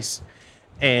police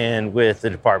and with the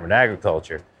Department of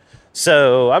Agriculture.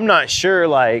 So I'm not sure,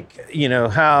 like, you know,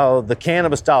 how the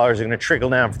cannabis dollars are going to trickle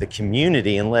down for the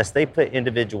community unless they put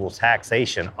individual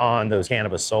taxation on those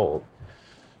cannabis sold.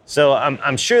 So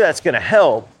I'm sure that's going to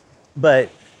help. But,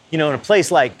 you know, in a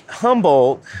place like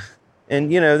Humboldt, and,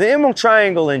 you know, the Emerald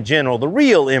Triangle in general, the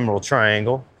real Emerald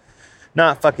Triangle,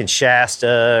 not fucking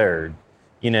Shasta or,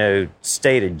 you know,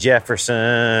 state of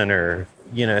Jefferson or,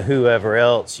 you know, whoever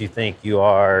else you think you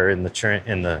are in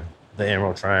the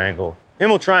Emerald Triangle.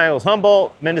 Humboldt Triangle is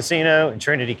Humboldt, Mendocino, and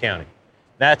Trinity County.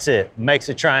 That's it. Makes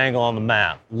a triangle on the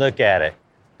map. Look at it.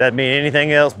 Doesn't mean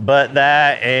anything else but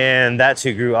that, and that's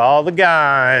who grew all the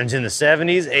ganja in the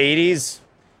 70s, 80s,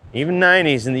 even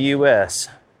 90s in the U.S.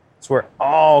 It's where it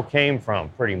all came from,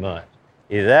 pretty much.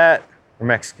 Either that or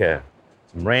Mexico.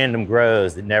 Some random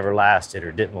grows that never lasted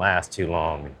or didn't last too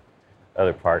long in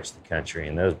other parts of the country.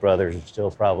 And those brothers are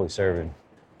still probably serving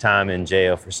time in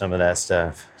jail for some of that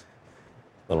stuff.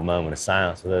 Little moment of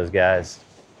silence for those guys.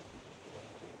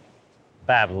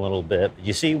 Babbling a little bit. But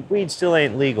you see, weed still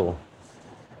ain't legal.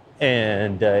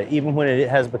 And even when it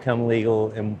has become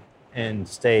legal in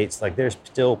states, like there's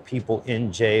still people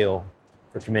in jail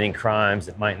for committing crimes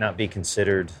that might not be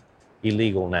considered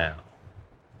illegal now.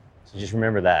 So just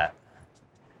remember that.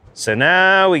 So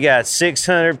now we got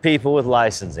 600 people with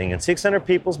licensing, and 600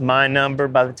 people's my number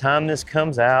by the time this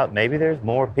comes out. Maybe there's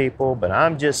more people, but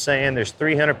I'm just saying there's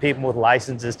 300 people with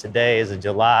licenses today as of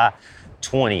July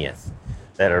 20th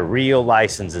that are real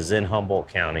licenses in Humboldt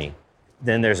County.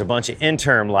 Then there's a bunch of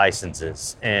interim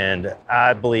licenses, and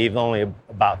I believe only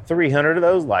about 300 of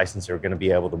those licenses are going to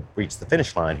be able to reach the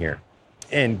finish line here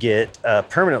and get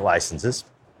permanent licenses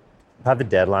by the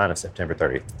deadline of September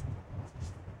 30th.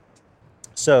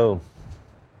 So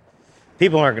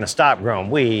people aren't going to stop growing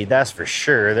weed, that's for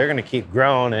sure. They're going to keep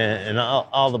growing it, and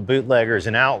all the bootleggers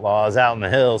and outlaws out in the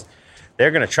hills, they're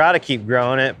going to try to keep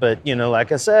growing it. But, you know,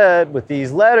 like I said, with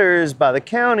these letters by the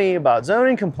county about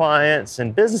zoning compliance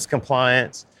and business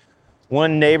compliance,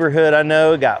 one neighborhood I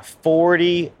know got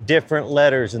 40 different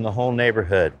letters in the whole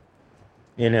neighborhood.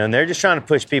 You know, and they're just trying to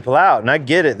push people out. And I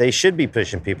get it. They should be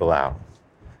pushing people out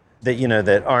that, you know,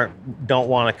 that don't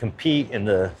want to compete in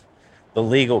the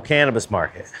legal cannabis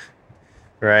market,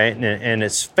 right? And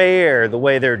it's fair the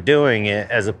way they're doing it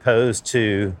as opposed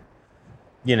to,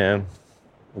 you know,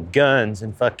 guns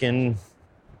and fucking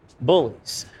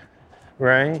bullies,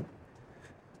 right?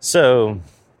 So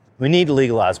we need to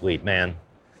legalize weed, man.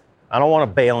 I don't want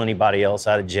to bail anybody else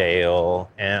out of jail,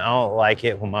 and I don't like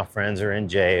it when my friends are in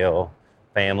jail.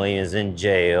 Family is in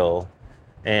jail.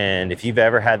 And if you've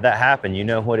ever had that happen, you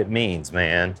know what it means,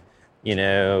 man. You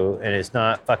know, and it's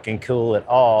not fucking cool at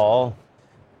all.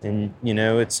 And, you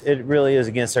know, it really is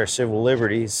against our civil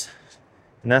liberties.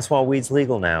 And that's why weed's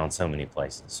legal now in so many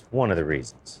places. One of the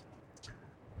reasons.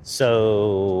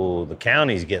 So the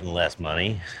county's getting less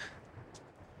money.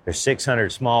 There's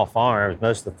 600 small farms.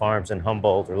 Most of the farms in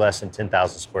Humboldt are less than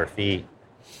 10,000 square feet.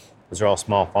 Those are all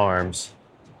small farms.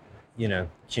 You know,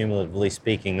 cumulatively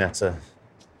speaking, it's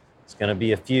going to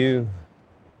be a few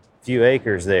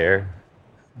acres there,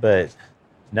 but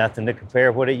nothing to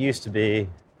compare what it used to be.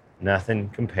 Nothing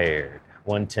compared.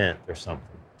 1/10 or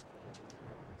something.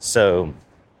 So,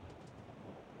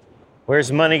 where's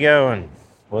the money going?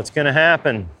 What's going to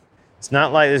happen? It's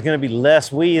not like there's going to be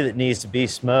less weed that needs to be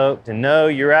smoked. And no,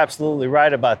 you're absolutely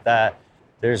right about that.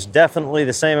 There's definitely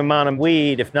the same amount of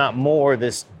weed, if not more,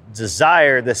 this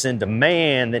desire that's in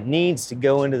demand that needs to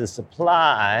go into the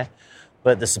supply.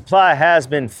 But the supply has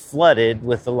been flooded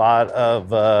with a lot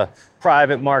of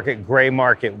private market, gray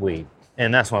market weed.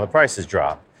 And that's why the prices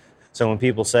drop. So when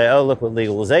people say, oh, look what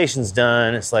legalization's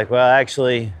done, it's like, well,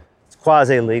 actually, it's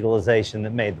quasi-legalization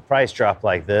that made the price drop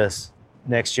like this.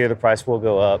 Next year, the price will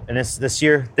go up. And it's this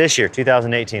year,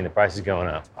 2018, the price is going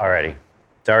up already.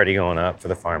 It's already going up for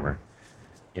the farmer.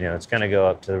 You know, it's going to go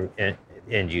up to the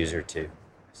end user too.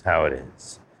 That's how it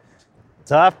is.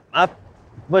 So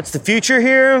what's the future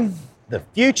here? The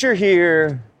future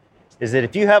here is that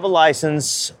if you have a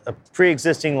license, a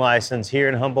pre-existing license here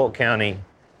in Humboldt County,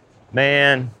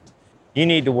 man, you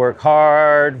need to work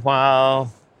hard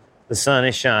while the sun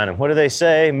is shining. What do they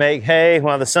say? Make hay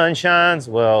while the sun shines?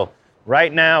 Well,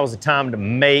 right now is the time to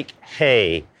make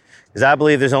hay, because I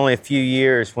believe there's only a few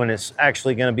years when it's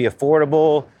actually going to be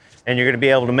affordable and you're going to be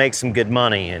able to make some good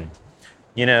money. And,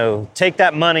 you know, take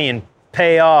that money and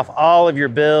pay off all of your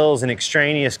bills and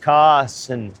extraneous costs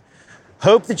and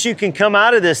hope that you can come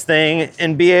out of this thing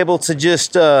and be able to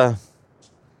just,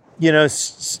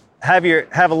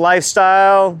 have a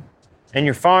lifestyle and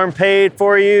your farm paid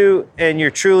for you and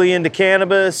you're truly into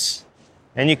cannabis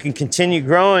and you can continue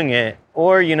growing it,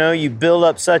 or, you build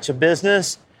up such a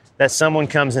business that someone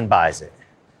comes and buys it.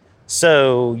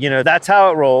 So, that's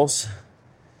how it rolls.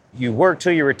 You work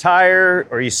till you retire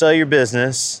or you sell your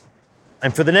business.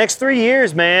 And for the next 3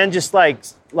 years, man, just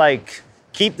like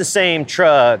keep the same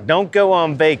truck. Don't go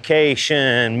on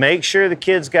vacation. Make sure the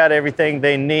kids got everything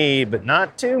they need, but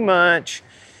not too much.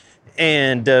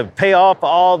 And pay off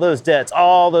all those debts,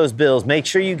 all those bills. Make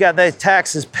sure you got those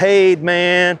taxes paid,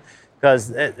 man, because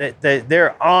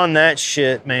they're on that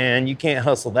shit, man. You can't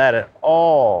hustle that at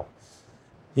all.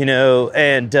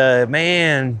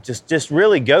 Man, just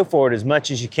really go for it as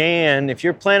much as you can. If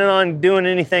you're planning on doing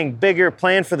anything bigger,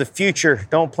 plan for the future.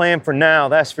 Don't plan for now,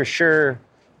 that's for sure.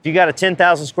 If you got a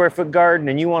 10,000 square foot garden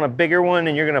and you want a bigger one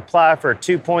and you're going to apply for a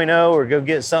 2.0 or go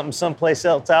get something someplace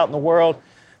else out in the world,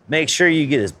 make sure you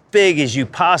get as big as you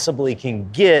possibly can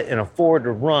get and afford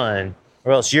to run,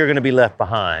 or else you're going to be left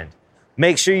behind.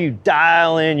 Make sure you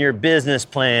dial in your business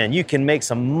plan. You can make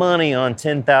some money on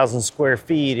 10,000 square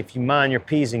feet if you mind your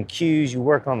P's and Q's, you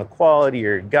work on the quality of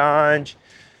your ganj,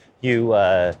 you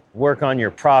work on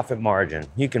your profit margin.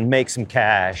 You can make some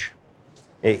cash.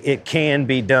 It can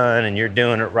be done, and you're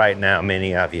doing it right now,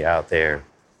 many of you out there.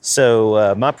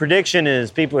 So my prediction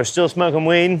is people are still smoking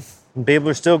weed, and people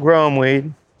are still growing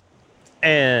weed,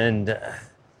 and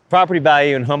property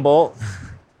value in Humboldt,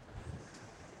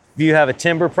 if you have a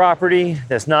timber property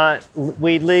that's not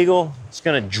weed legal, it's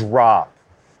going to drop.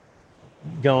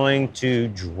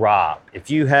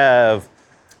 If you have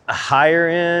a higher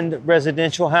end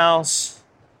residential house,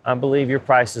 I believe your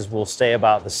prices will stay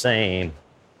about the same.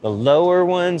 The lower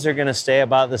ones are going to stay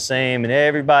about the same, and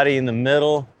everybody in the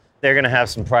middle, they're going to have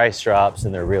some price drops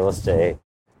in their real estate.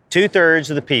 2/3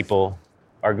 of the people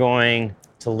are going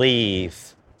to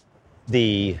leave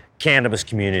the cannabis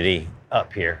community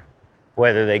up here.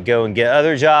 Whether they go and get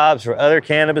other jobs for other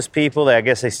cannabis people, I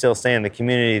guess they still stay in the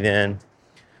community then.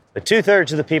 But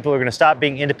 2/3 of the people are going to stop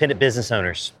being independent business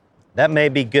owners. That may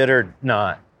be good or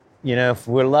not. If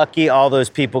we're lucky, all those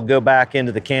people go back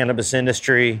into the cannabis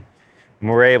industry and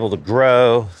we're able to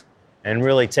grow and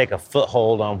really take a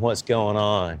foothold on what's going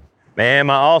on. Man,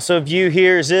 my also view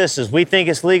here is this, is we think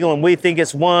it's legal and we think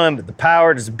it's won, but the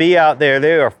powers to be out there,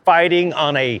 they are fighting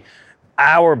on a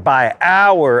hour by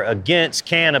hour against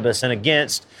cannabis and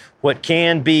against what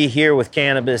can be here with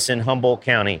cannabis in Humboldt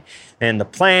County. And the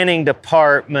planning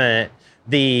department,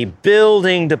 the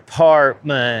building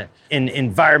department, and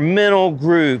environmental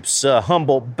groups,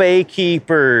 Humboldt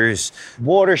baykeepers,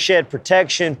 watershed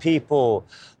protection people,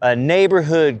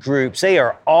 neighborhood groups, they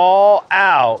are all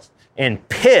out and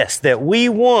pissed that we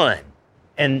won.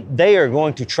 And they are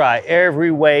going to try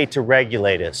every way to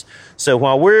regulate us. So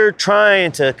while we're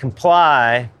trying to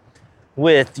comply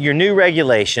with your new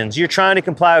regulations, you've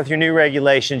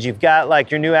got like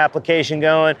your new application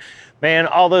going, man,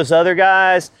 all those other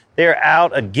guys, they're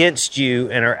out against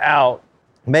you and are out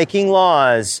making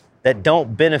laws that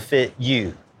don't benefit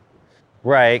you,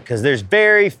 right? Because there's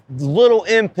very little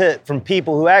input from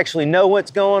people who actually know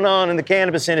what's going on in the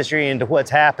cannabis industry into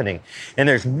what's happening. And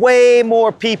there's way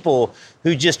more people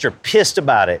who just are pissed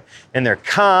about it. And they're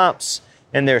comps,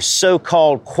 and they're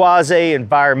so-called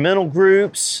quasi-environmental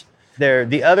groups. They're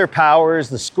the other powers,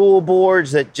 the school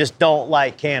boards that just don't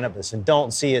like cannabis and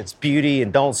don't see its beauty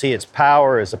and don't see its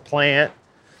power as a plant,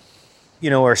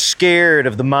 are scared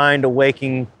of the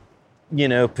mind-awakening,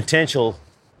 potential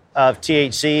of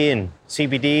THC and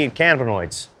CBD and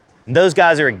cannabinoids. And those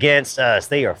guys are against us.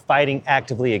 They are fighting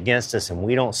actively against us, and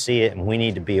we don't see it, and we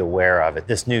need to be aware of it.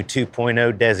 This new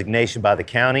 2.0 designation by the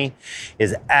county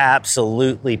is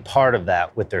absolutely part of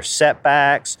that, with their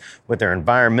setbacks, with their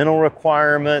environmental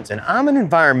requirements. And I'm an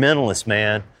environmentalist,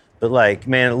 man, but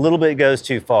a little bit goes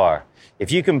too far.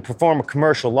 If you can perform a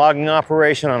commercial logging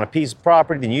operation on a piece of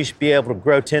property, then you should be able to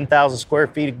grow 10,000 square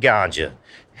feet of ganja.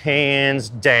 Hands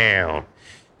down.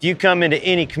 If you come into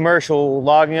any commercial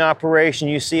logging operation,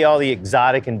 you see all the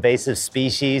exotic invasive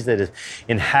species that have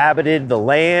inhabited the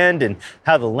land and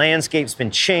how the landscape's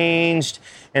been changed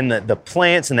and the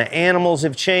plants and the animals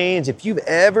have changed. If you've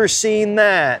ever seen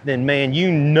that, then man,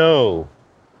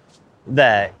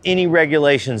 that any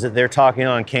regulations that they're talking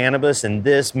on cannabis in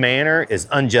this manner is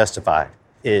unjustified,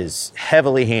 is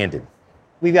heavily handed.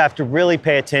 We have to really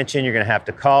pay attention. You're going to have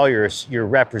to call your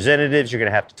representatives. You're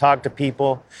going to have to talk to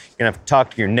people. You're going to have to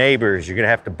talk to your neighbors. You're going to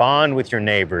have to bond with your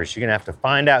neighbors. You're going to have to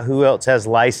find out who else has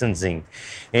licensing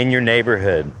in your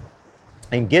neighborhood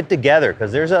and get together,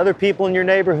 because there's other people in your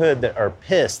neighborhood that are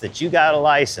pissed that you got a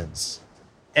license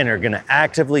and are going to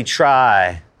actively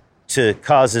try to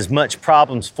cause as much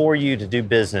problems for you to do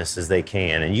business as they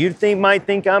can. And you might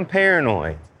think I'm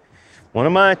paranoid. One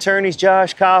of my attorneys,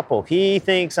 Josh Koppel, he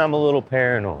thinks I'm a little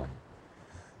paranoid.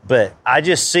 But I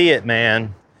just see it,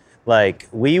 man. Like,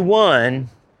 we won,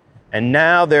 and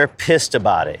now they're pissed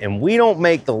about it. And we don't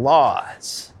make the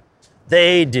laws.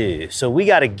 They do. So we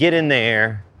got to get in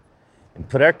there and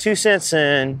put our 2 cents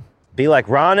in. Be like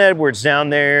Ron Edwards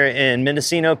down there in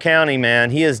Mendocino County,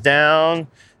 man. He is down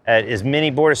at as many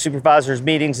Board of Supervisors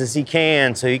meetings as he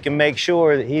can so he can make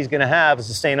sure that he's going to have a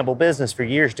sustainable business for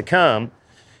years to come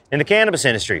in the cannabis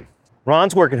industry.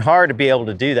 Ron's working hard to be able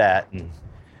to do that. And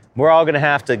we're all going to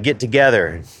have to get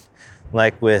together.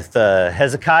 Like with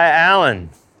Hezekiah Allen.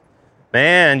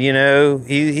 Man, you know,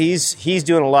 he's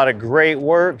doing a lot of great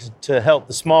work to help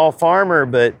the small farmer,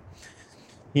 but,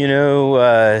 you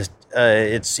know,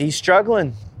 he's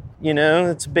struggling. You know,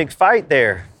 it's a big fight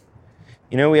there.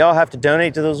 You know, we all have to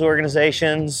donate to those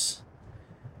organizations,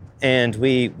 and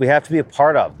we have to be a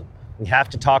part of them. We have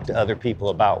to talk to other people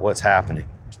about what's happening.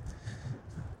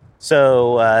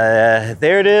 So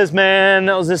there it is, man.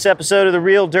 That was this episode of The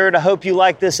Real Dirt. I hope you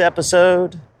like this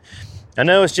episode. I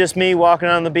know it's just me walking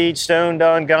on the beach, stoned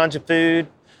on ganja food,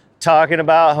 talking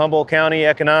about Humboldt County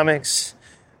economics,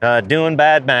 doing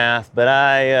bad math, but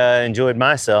I enjoyed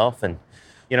myself. And,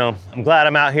 you know, I'm glad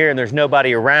I'm out here and there's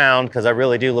nobody around because I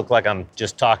really do look like I'm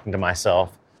just talking to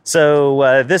myself.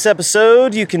 So this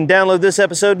episode, you can download this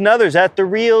episode and others at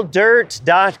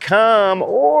therealdirt.com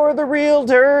or The Real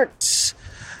Dirt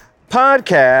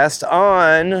podcast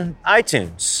on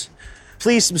iTunes.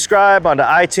 Please subscribe onto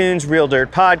iTunes, Real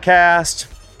Dirt Podcast.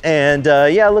 And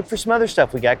look for some other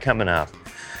stuff we got coming up.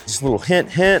 Just a little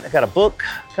hint, I got a book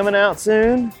coming out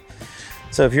soon.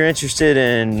 So if you're interested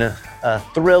in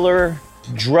thriller,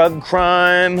 drug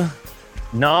crime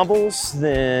novels,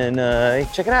 then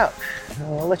check it out.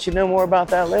 I'll let you know more about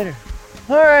that later.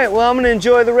 All right, well, I'm gonna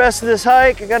enjoy the rest of this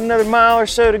hike. I got another mile or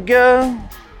so to go.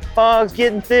 Fog's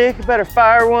getting thick, I better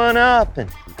fire one up and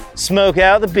smoke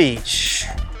out the beach.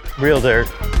 Real Dirt.